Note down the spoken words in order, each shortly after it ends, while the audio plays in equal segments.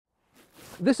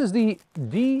This is the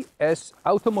DS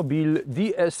Automobile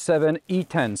DS7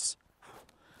 E-Tense,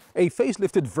 a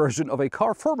facelifted version of a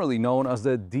car formerly known as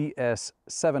the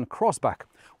DS7 Crossback.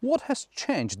 What has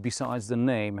changed besides the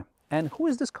name? And who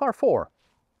is this car for?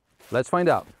 Let's find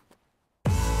out.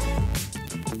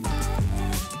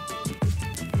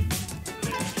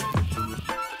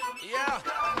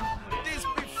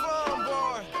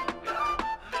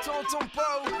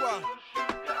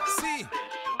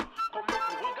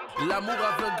 L'amour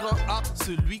avec un grand A,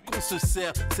 celui qu'on se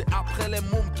sert. C'est après les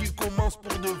mômes qu'il commence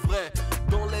pour de vrai.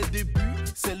 Dans les débuts,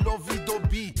 c'est l'envie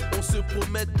d'hobby. On se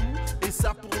promet tout, et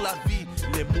ça pour la vie.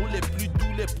 Les mots les plus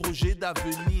doux, les projets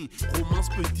d'avenir. Romance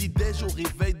petit-déj au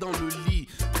réveil dans le lit.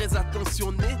 Très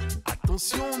attentionné,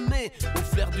 attentionné. Au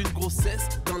flair d'une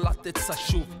grossesse, dans la tête ça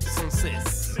chauffe sans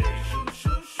cesse.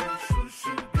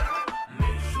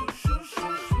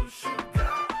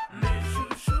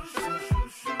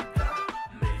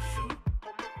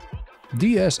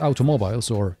 DS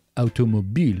Automobiles, or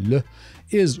Automobile,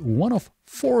 is one of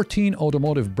 14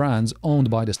 automotive brands owned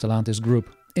by the Stellantis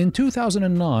Group. In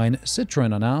 2009,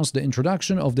 Citroen announced the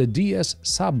introduction of the DS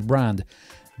sub-brand.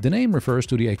 The name refers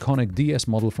to the iconic DS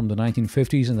model from the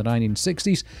 1950s and the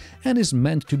 1960s and is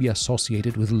meant to be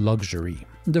associated with luxury.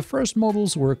 The first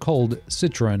models were called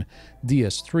Citroen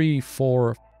DS3,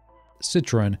 4,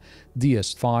 Citroen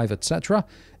DS5, etc.,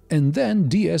 and then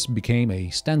DS became a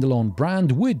standalone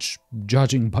brand which,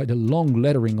 judging by the long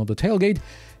lettering on the tailgate,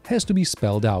 has to be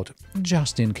spelled out,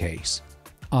 just in case.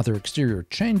 Other exterior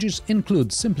changes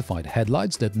include simplified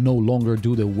headlights that no longer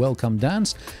do the welcome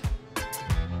dance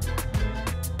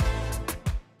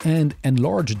and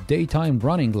enlarged daytime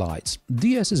running lights.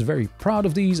 DS is very proud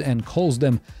of these and calls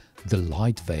them the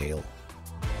light veil.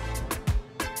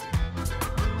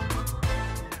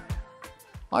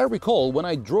 I recall when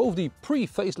I drove the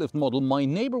pre-facelift model, my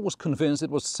neighbor was convinced it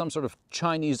was some sort of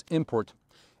Chinese import.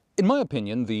 In my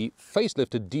opinion, the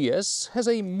facelifted DS has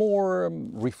a more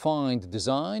refined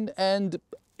design, and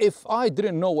if I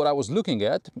didn't know what I was looking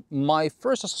at, my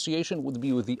first association would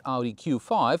be with the Audi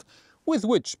Q5, with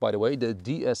which, by the way, the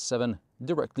DS7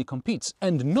 directly competes,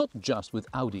 and not just with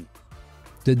Audi.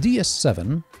 The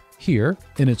DS7, here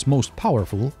in its most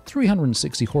powerful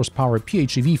 360 horsepower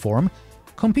PHEV form,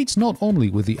 competes not only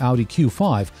with the Audi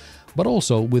Q5, but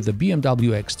also with the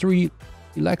BMW X3,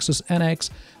 Lexus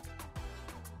NX,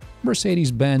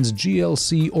 Mercedes-Benz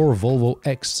GLC or Volvo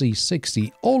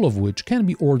XC60, all of which can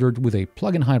be ordered with a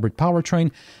plug-in hybrid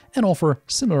powertrain and offer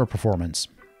similar performance,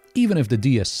 even if the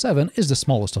DS7 is the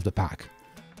smallest of the pack.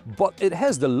 But it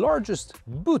has the largest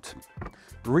boot.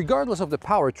 Regardless of the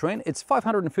powertrain, it's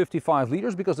 555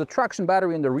 liters because the traction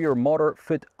battery and the rear motor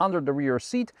fit under the rear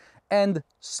seat and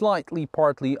slightly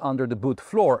partly under the boot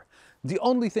floor. The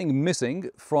only thing missing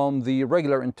from the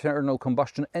regular internal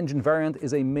combustion engine variant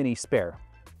is a mini spare.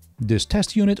 This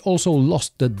test unit also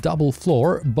lost the double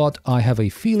floor, but I have a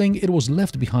feeling it was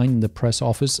left behind in the press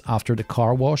office after the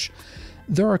car wash.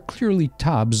 There are clearly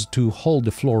tabs to hold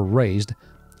the floor raised.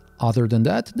 Other than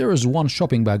that, there is one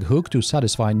shopping bag hook to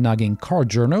satisfy nagging car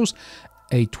journos,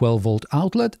 a 12-volt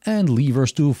outlet and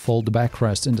levers to fold the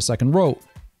backrest in the second row.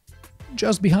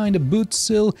 Just behind the boot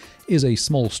sill is a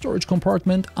small storage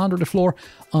compartment under the floor.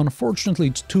 Unfortunately,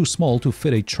 it's too small to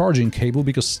fit a charging cable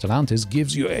because Stellantis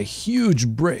gives you a huge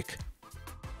brick.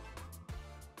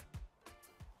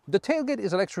 The tailgate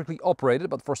is electrically operated,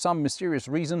 but for some mysterious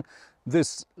reason,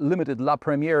 this limited La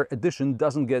Premiere edition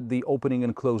doesn't get the opening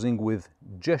and closing with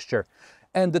gesture.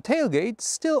 And the tailgate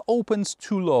still opens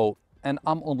too low, and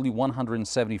I'm only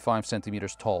 175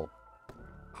 centimeters tall.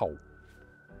 How?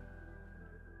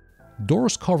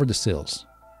 Doors cover the sills.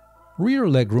 Rear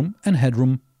legroom and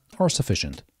headroom are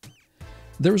sufficient.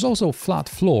 There is also flat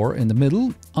floor in the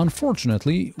middle.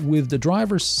 Unfortunately, with the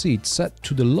driver's seat set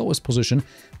to the lowest position,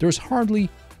 there is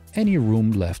hardly any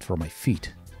room left for my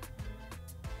feet.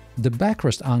 The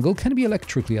backrest angle can be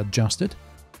electrically adjusted.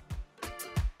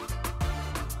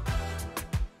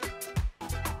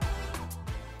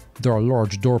 There are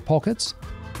large door pockets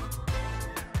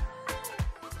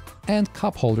and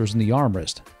cup holders in the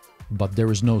armrest. But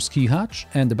there is no ski hatch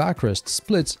and the backrest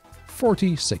splits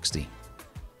 40-60.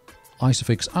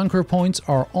 Isofix anchor points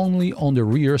are only on the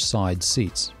rear side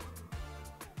seats.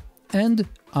 And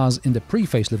as in the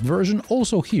pre-facelift version,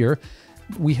 also here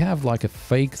we have like a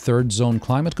fake third zone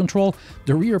climate control.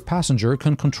 The rear passenger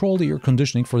can control the air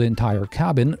conditioning for the entire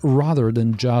cabin rather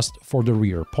than just for the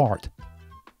rear part.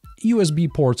 USB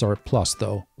ports are a plus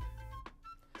though.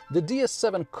 The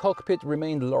DS7 cockpit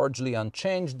remained largely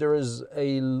unchanged. There is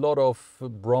a lot of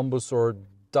Brombus or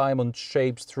diamond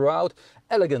shapes throughout,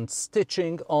 elegant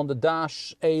stitching on the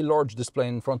dash, a large display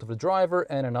in front of the driver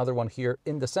and another one here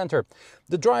in the center.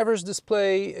 The driver's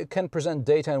display can present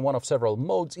data in one of several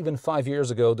modes. Even 5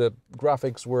 years ago the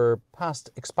graphics were past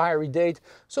expiry date,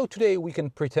 so today we can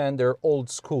pretend they're old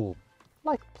school,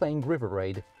 like playing River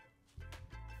Raid.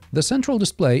 The central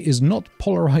display is not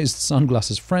polarized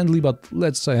sunglasses friendly, but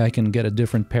let's say I can get a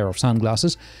different pair of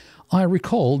sunglasses. I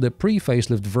recall the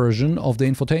pre-facelift version of the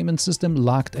infotainment system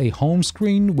lacked a home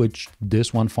screen, which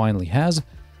this one finally has.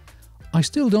 I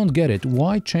still don't get it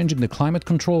why changing the climate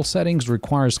control settings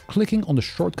requires clicking on the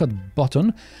shortcut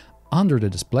button under the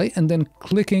display and then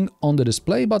clicking on the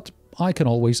display, but I can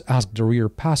always ask the rear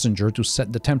passenger to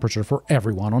set the temperature for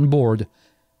everyone on board.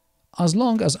 As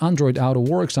long as Android Auto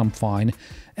works, I'm fine,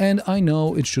 and I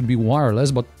know it should be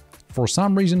wireless, but for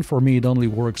some reason for me it only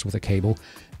works with a cable.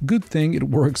 Good thing it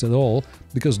works at all,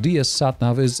 because DS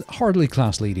SatNav is hardly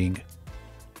class-leading.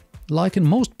 Like in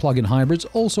most plug-in hybrids,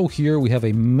 also here we have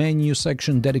a menu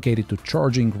section dedicated to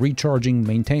charging, recharging,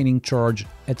 maintaining charge,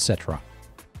 etc.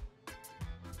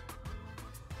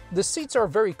 The seats are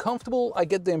very comfortable. I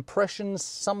get the impression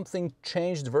something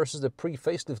changed versus the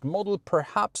pre-facelift model.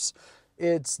 Perhaps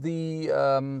it's the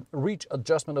reach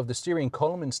adjustment of the steering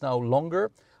column. It's now longer.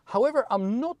 However,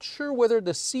 I'm not sure whether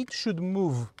the seat should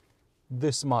move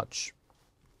this much.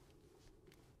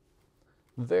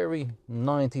 Very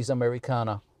 90s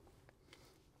Americana.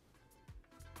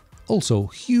 Also,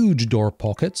 huge door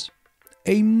pockets,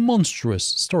 a monstrous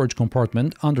storage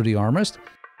compartment under the armrest,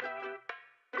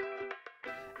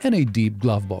 and a deep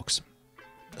glove box.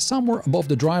 Somewhere above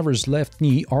the driver's left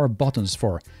knee are buttons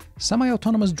for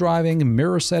semi-autonomous driving,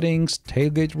 mirror settings,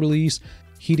 tailgate release,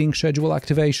 heating schedule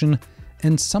activation,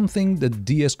 and something that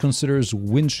DS considers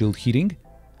windshield heating,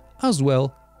 as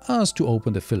well as to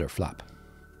open the filler flap.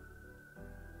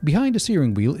 Behind the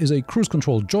steering wheel is a cruise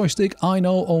control joystick. I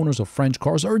know owners of French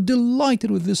cars are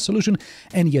delighted with this solution,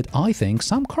 and yet I think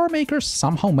some car makers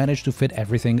somehow managed to fit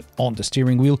everything on the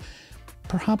steering wheel.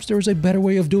 Perhaps there is a better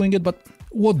way of doing it, but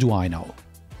what do I know?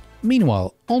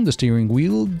 Meanwhile, on the steering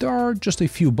wheel there are just a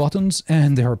few buttons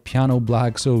and they are piano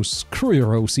black, so screw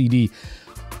your OCD.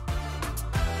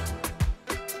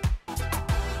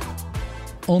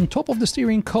 On top of the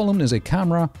steering column is a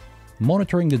camera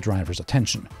monitoring the driver's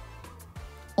attention.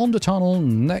 On the tunnel,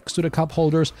 next to the cup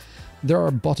holders, there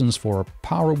are buttons for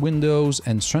power windows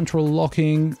and central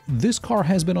locking. This car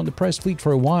has been on the press fleet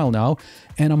for a while now,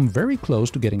 and I'm very close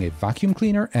to getting a vacuum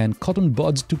cleaner and cotton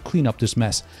buds to clean up this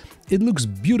mess. It looks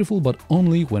beautiful, but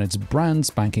only when it's brand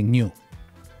spanking new.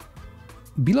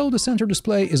 Below the center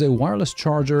display is a wireless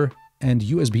charger and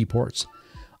USB ports.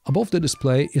 Above the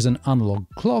display is an analog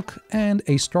clock and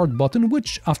a start button,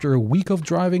 which after a week of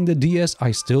driving the DS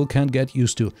I still can't get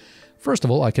used to. First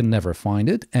of all, I can never find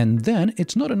it, and then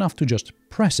it's not enough to just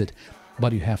press it,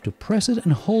 but you have to press it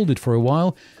and hold it for a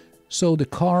while, so the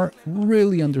car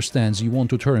really understands you want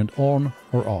to turn it on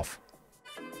or off.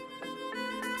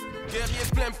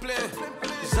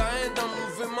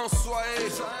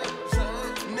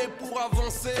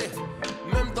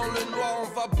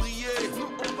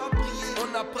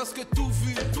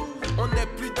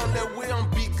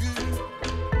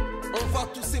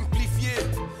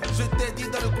 Je t'ai dit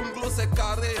dans le Congo c'est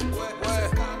carré, ouais.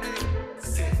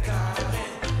 C'est carré,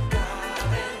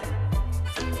 carré.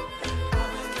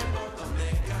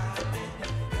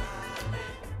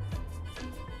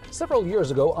 Several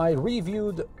years ago I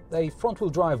reviewed a front-wheel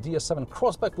drive DS7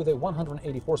 Crossback with a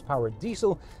 180 horsepower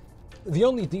diesel. The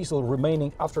only diesel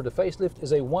remaining after the facelift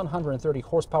is a 130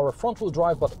 horsepower front-wheel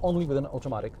drive, but only with an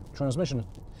automatic transmission.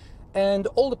 And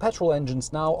all the petrol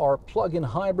engines now are plug-in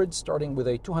hybrids, starting with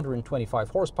a 225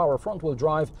 horsepower front-wheel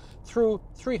drive through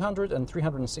 300 and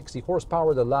 360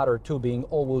 horsepower, the latter two being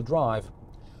all-wheel drive.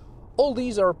 All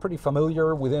these are pretty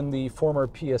familiar within the former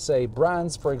PSA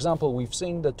brands. For example, we've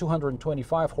seen the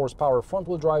 225 horsepower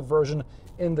front-wheel drive version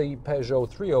in the Peugeot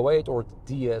 308 or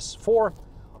DS4.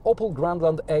 Opel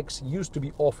Grandland X used to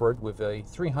be offered with a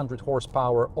 300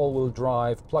 horsepower all-wheel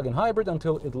drive plug-in hybrid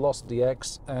until it lost the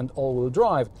X and all-wheel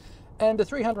drive. And the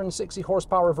 360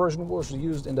 horsepower version was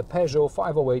used in the Peugeot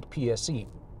 508 PSE.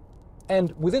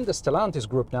 And within the Stellantis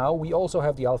Group now, we also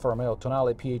have the Alfa Romeo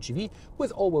Tonale PHEV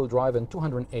with all-wheel drive and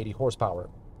 280 horsepower.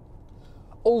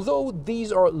 Although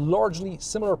these are largely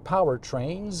similar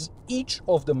powertrains, each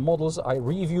of the models I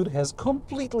reviewed has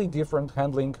completely different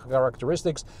handling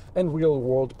characteristics, and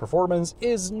real-world performance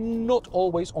is not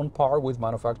always on par with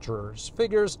manufacturers'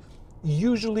 figures,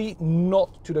 usually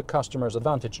not to the customer's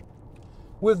advantage.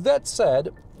 With that said,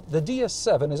 the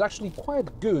DS7 is actually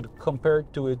quite good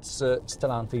compared to its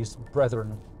Stellantis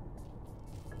brethren.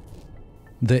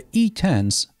 The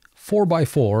E-Tense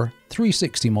 4x4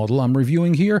 360 model I'm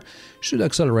reviewing here should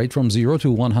accelerate from 0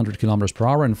 to 100 km per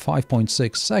hour in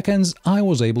 5.6 seconds. I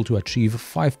was able to achieve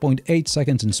 5.8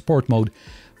 seconds in sport mode.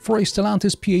 For a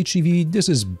Stellantis PHEV, this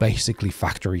is basically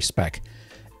factory spec.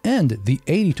 And the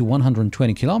 80 to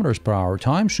 120 km per hour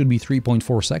time should be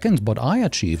 3.4 seconds, but I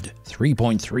achieved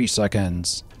 3.3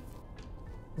 seconds.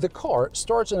 The car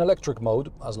starts in electric mode,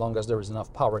 as long as there is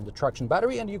enough power in the traction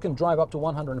battery, and you can drive up to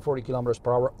 140 km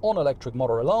per hour on electric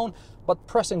motor alone, but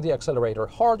pressing the accelerator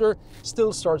harder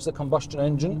still starts the combustion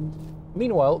engine.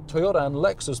 Meanwhile, Toyota and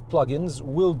Lexus plugins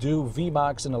will do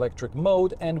VMAX in electric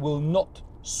mode and will not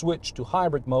switch to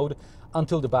hybrid mode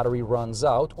until the battery runs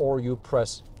out or you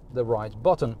press the right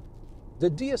button. The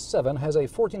DS7 has a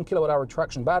 14 kWh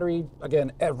traction battery.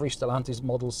 Again, every Stellantis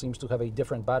model seems to have a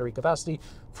different battery capacity,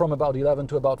 from about 11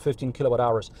 to about 15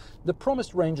 kWh. The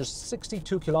promised range is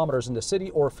 62 km in the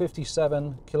city or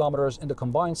 57 km in the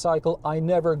combined cycle. I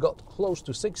never got close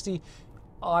to 60.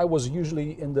 I was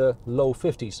usually in the low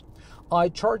 50s. I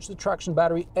charged the traction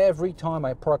battery every time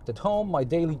I parked at home. My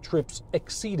daily trips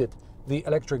exceeded the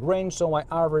electric range, so my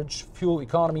average fuel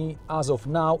economy as of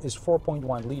now is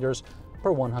 4.1 liters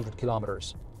per 100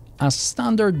 kilometers. As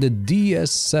standard, the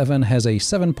DS7 has a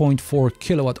 7.4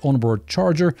 kilowatt onboard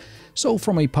charger, so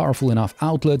from a powerful enough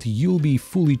outlet you'll be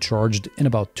fully charged in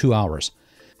about 2 hours.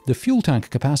 The fuel tank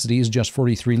capacity is just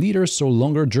 43 liters, so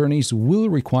longer journeys will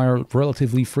require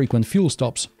relatively frequent fuel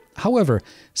stops. However,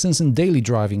 since in daily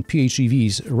driving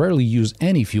PHEVs rarely use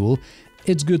any fuel,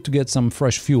 it's good to get some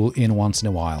fresh fuel in once in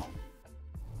a while.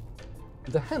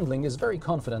 The handling is very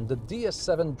confident. The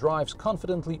DS7 drives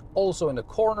confidently also in the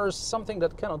corners, something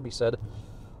that cannot be said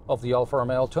of the Alfa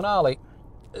Romeo Tonale.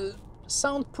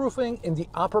 Soundproofing in the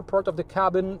upper part of the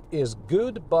cabin is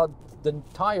good, but the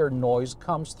tire noise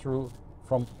comes through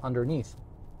from underneath.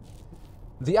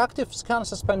 The active scan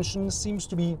suspension seems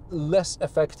to be less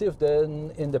effective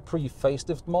than in the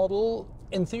pre-facelift model.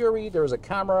 In theory, there is a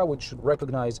camera which should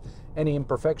recognize any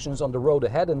imperfections on the road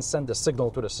ahead and send a signal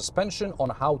to the suspension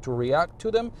on how to react to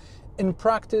them. In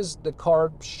practice, the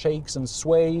car shakes and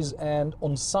sways, and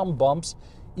on some bumps,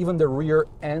 even the rear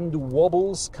end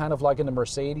wobbles, kind of like in the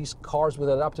Mercedes cars with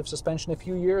adaptive suspension a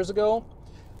few years ago.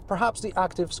 Perhaps the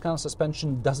active scan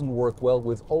suspension doesn't work well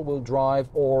with all-wheel drive,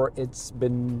 or it's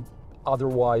been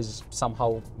otherwise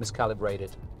somehow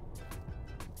miscalibrated.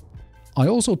 I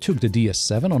also took the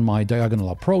DS7 on my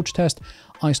diagonal approach test.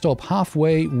 I stop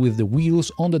halfway with the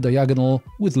wheels on the diagonal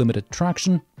with limited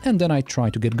traction, and then I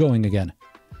try to get going again.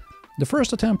 The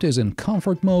first attempt is in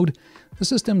comfort mode. The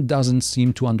system doesn't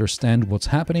seem to understand what's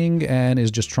happening and is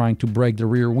just trying to brake the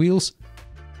rear wheels.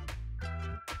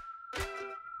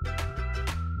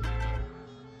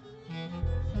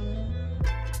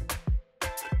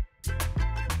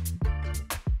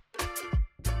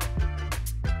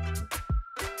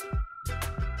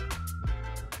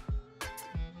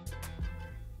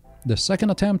 The second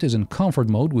attempt is in comfort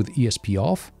mode with ESP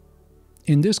off.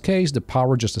 In this case, the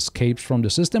power just escapes from the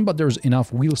system, but there's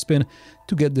enough wheel spin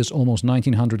to get this almost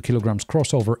 1900 kilograms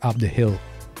crossover up the hill.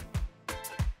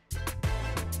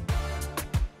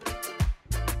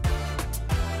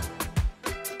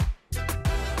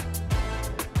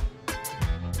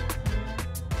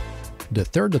 The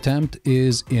third attempt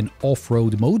is in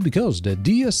off-road mode because the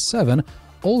DS7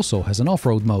 also has an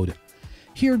off-road mode.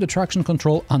 Here the traction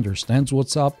control understands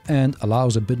what's up and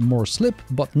allows a bit more slip,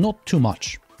 but not too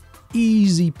much.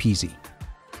 Easy peasy.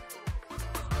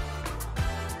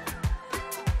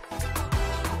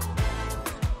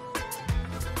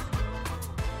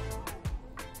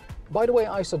 By the way,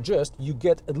 I suggest you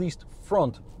get at least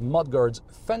front mudguards.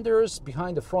 Fenders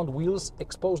behind the front wheels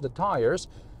expose the tires,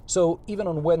 so even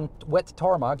on wet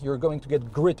tarmac you're going to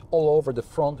get grit all over the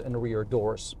front and rear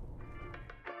doors.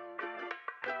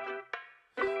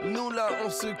 Nous là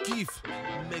on se kiffe,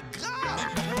 mais grave.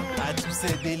 À tous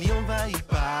ces délits on va y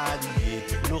pallier.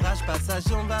 L'orage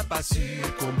passager on va pas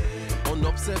succomber. On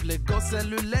observe les gosses et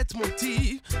le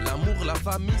leitmotiv. L'amour, la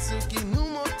famille, ce qui nous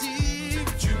motive.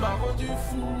 Tu m'as rendu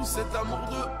fou, cet amour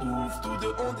de ouf. Tous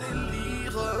deux on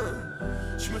délire.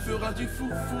 Tu me feras du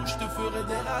foufou, je te ferai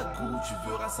des ragoûts. Tu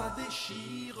verras ça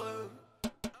déchire.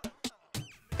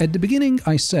 At the beginning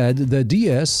I said the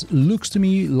DS looks to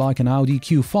me like an Audi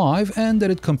Q5 and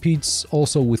that it competes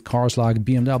also with cars like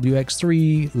BMW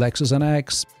X3, Lexus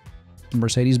NX,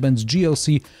 Mercedes-Benz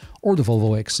GLC or the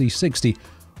Volvo XC60,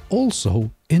 also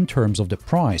in terms of the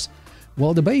price.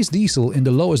 While the base diesel in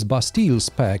the lowest Bastille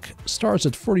spec starts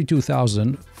at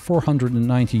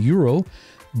 €42,490,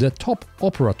 the top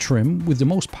Opera trim with the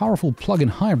most powerful plug-in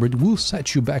hybrid will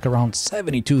set you back around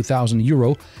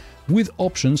 €72,000, with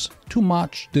options to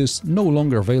match this no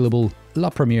longer available La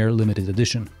Première limited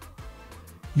edition.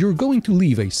 You're going to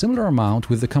leave a similar amount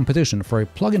with the competition for a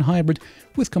plug-in hybrid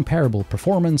with comparable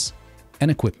performance and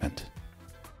equipment.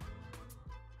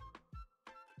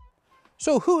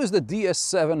 So who is the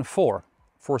DS7 for?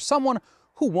 For someone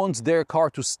who wants their car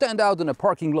to stand out in a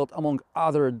parking lot among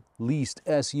other leased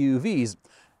SUVs.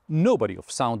 Nobody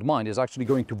of sound mind is actually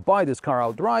going to buy this car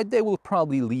outright. They will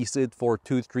probably lease it for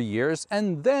 2-3 years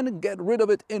and then get rid of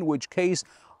it, in which case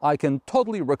I can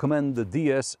totally recommend the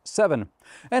DS7.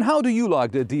 And how do you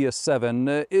like the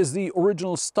DS7? Is the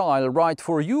original style right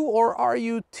for you, or are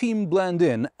you team blend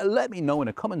in? Let me know in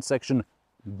the comment section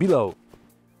below.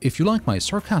 If you like my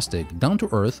sarcastic,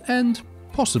 down-to-earth and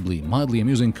possibly mildly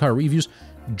amusing car reviews,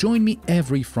 join me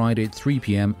every Friday at 3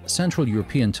 p.m. Central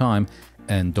European Time,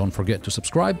 and don't forget to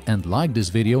subscribe and like this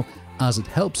video as it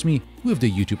helps me with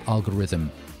the YouTube algorithm.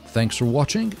 Thanks for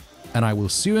watching, and I will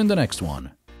see you in the next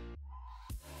one.